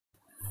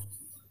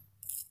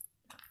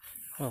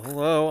Well,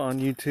 hello on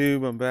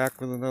YouTube. I'm back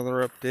with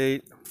another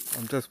update.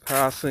 I'm just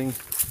passing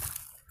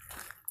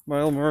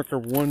mile marker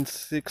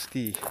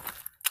 160.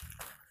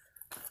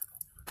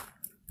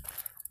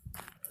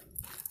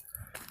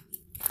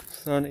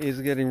 Sun is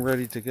getting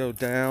ready to go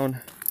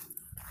down.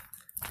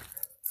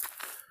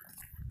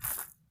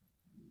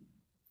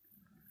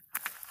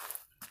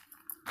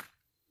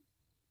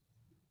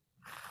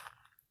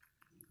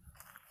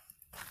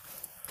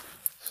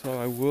 So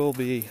I will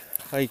be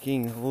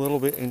hiking a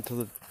little bit into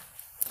the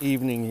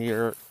evening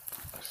here.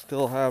 I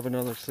still have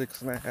another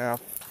 6.5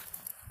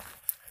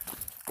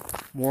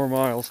 more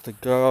miles to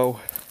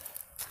go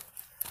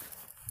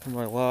to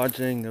my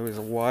lodging. There was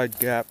a wide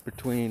gap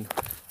between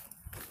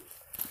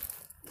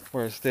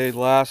where I stayed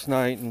last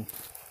night and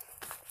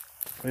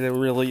there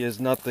really is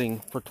nothing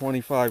for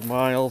 25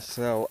 miles,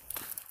 so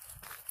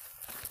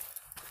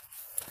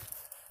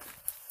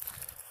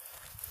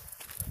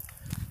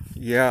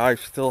yeah, I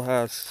still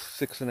have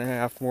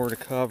 6.5 more to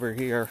cover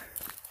here,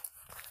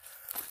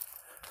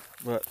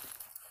 but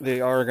they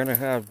are going to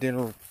have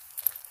dinner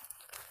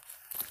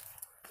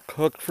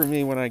cooked for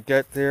me when I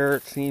get there,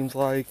 it seems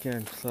like,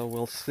 and so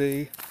we'll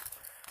see.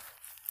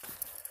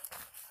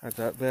 At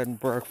that bed and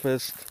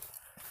breakfast.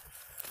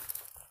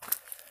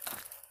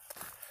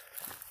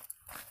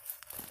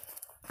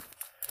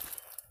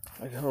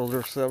 I told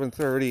her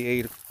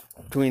 7:30,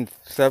 between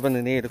 7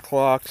 and 8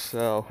 o'clock,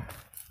 so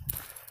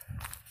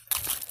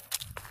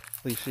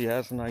at least she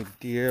has an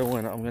idea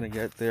when I'm going to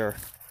get there.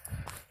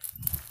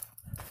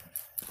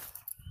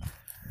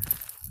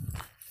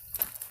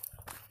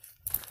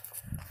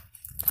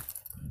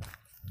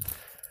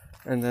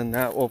 And then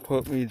that will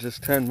put me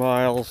just 10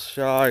 miles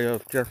shy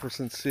of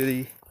Jefferson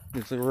City,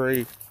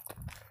 Missouri.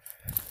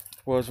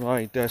 Was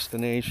my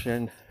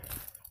destination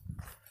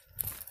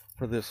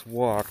for this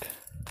walk.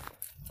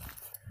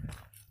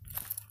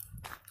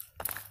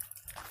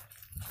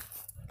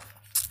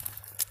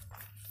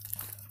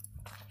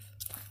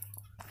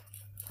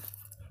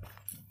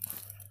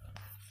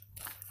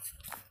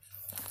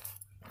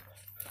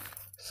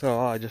 So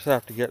I just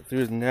have to get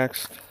through the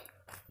next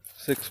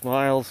 6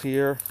 miles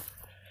here.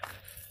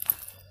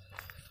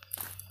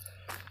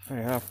 I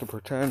have to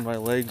pretend my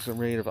legs are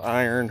made of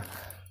iron.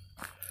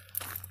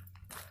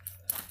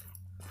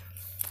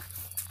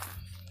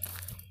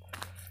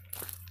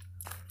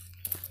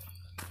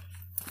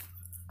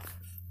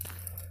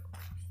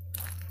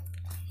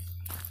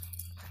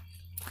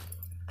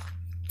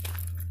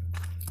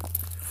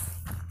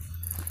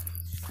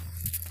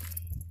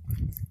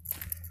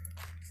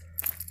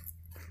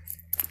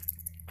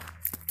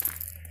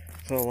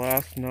 So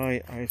last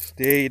night I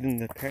stayed in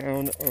the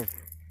town of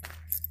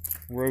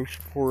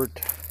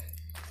Rocheport,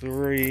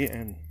 Missouri,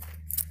 and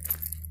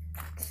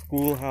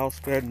schoolhouse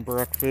bed and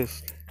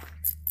breakfast.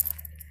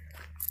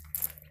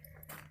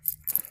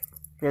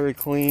 Very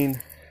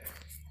clean,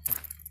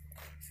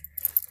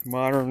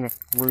 modern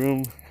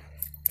room.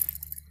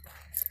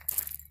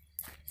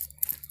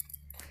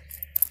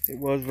 It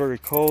was very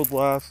cold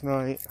last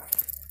night.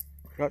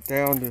 Got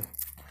down to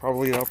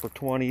probably the upper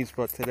 20s,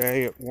 but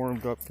today it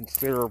warmed up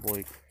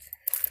considerably.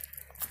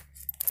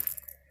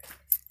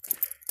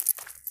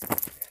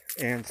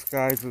 And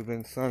skies have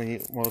been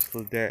sunny most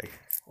of the day,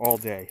 all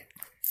day.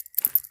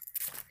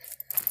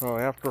 So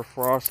after a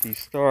frosty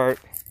start,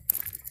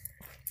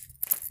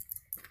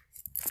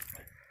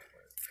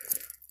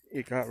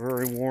 it got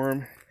very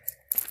warm,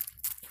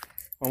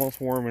 almost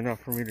warm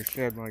enough for me to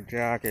shed my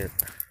jacket.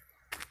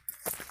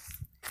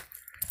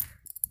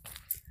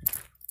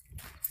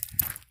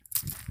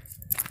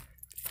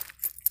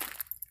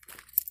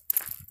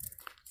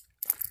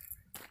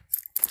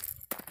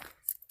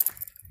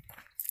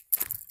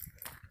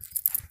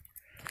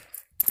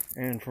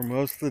 And for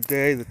most of the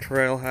day, the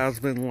trail has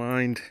been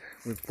lined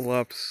with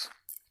bluffs,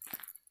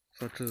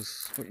 such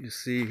as what you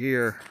see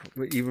here,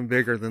 but even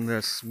bigger than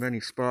this, many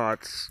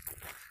spots.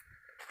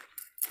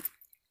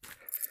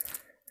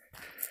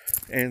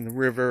 And the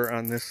river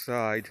on this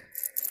side,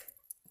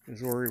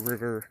 Missouri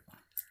River,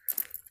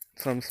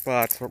 some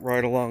spots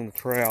right along the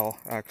trail,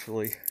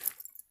 actually.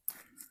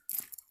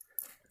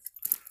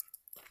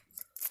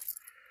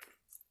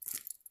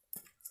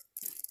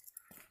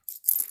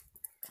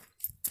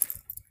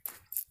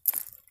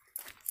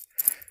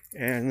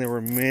 And there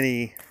were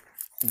many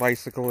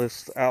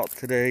bicyclists out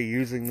today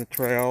using the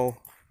trail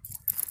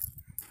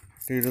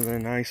due to the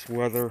nice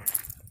weather.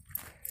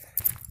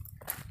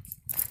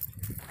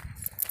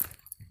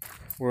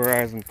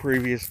 Whereas in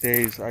previous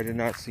days, I did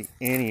not see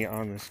any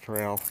on this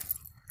trail.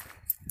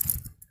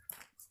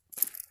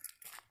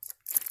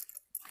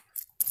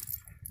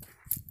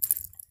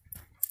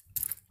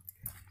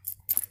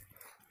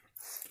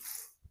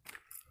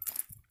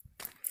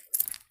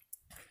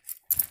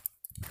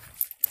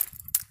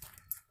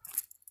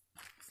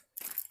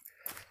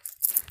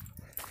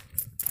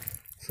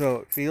 So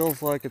it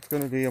feels like it's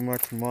going to be a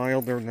much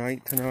milder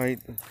night tonight.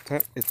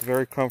 It's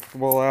very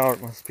comfortable out.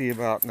 It must be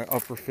about in the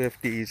upper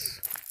 50s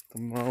at the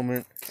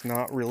moment. It's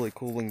not really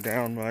cooling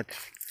down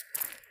much.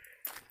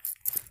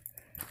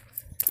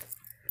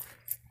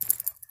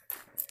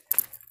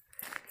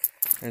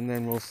 And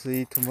then we'll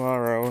see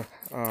tomorrow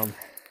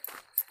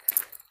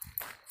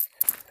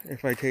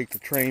if I take the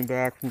train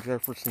back from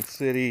Jefferson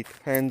City.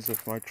 Depends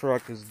if my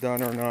truck is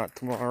done or not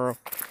tomorrow,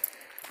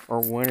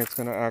 or when it's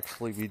going to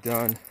actually be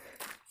done.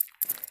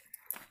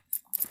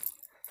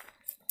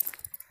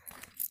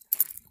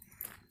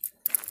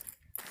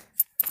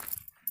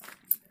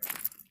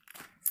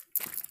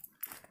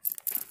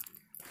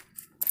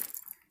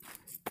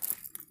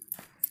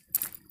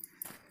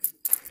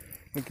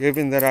 But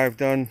given that I've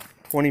done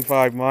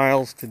 25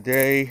 miles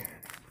today,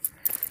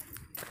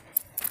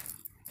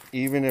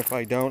 even if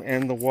I don't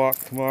end the walk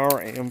tomorrow,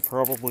 I am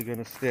probably going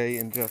to stay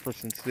in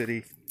Jefferson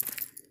City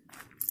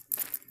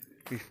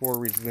before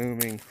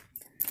resuming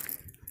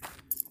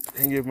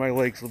and give my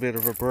legs a bit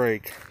of a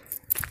break.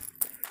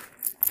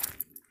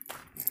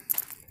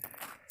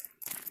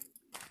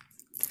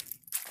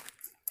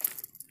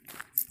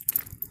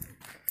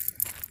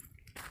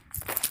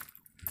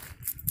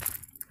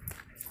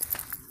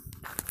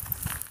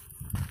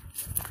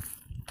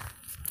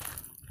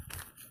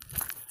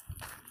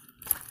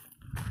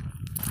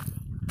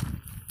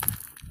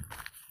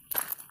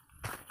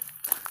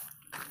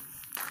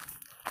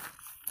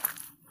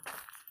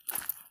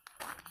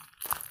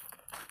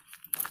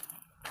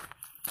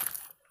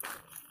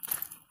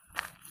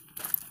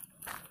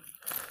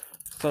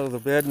 So the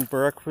bed and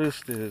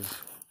breakfast is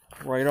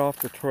right off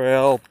the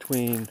trail,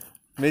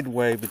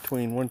 midway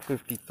between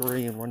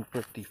 153 and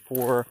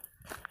 154.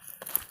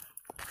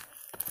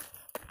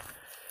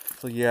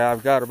 So yeah,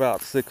 I've got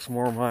about 6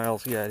 more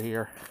miles yet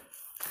here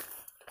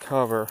to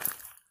cover.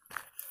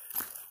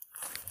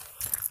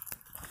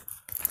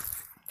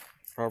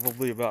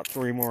 Probably about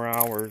 3 more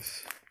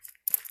hours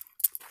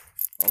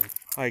of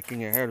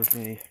hiking ahead of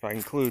me if I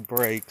include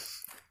breaks.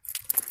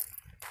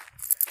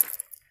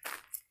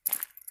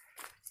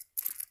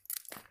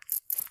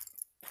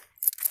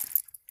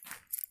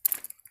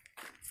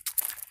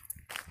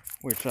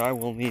 Which I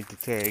will need to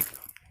take,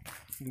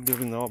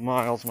 given the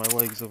miles my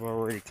legs have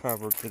already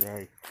covered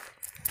today.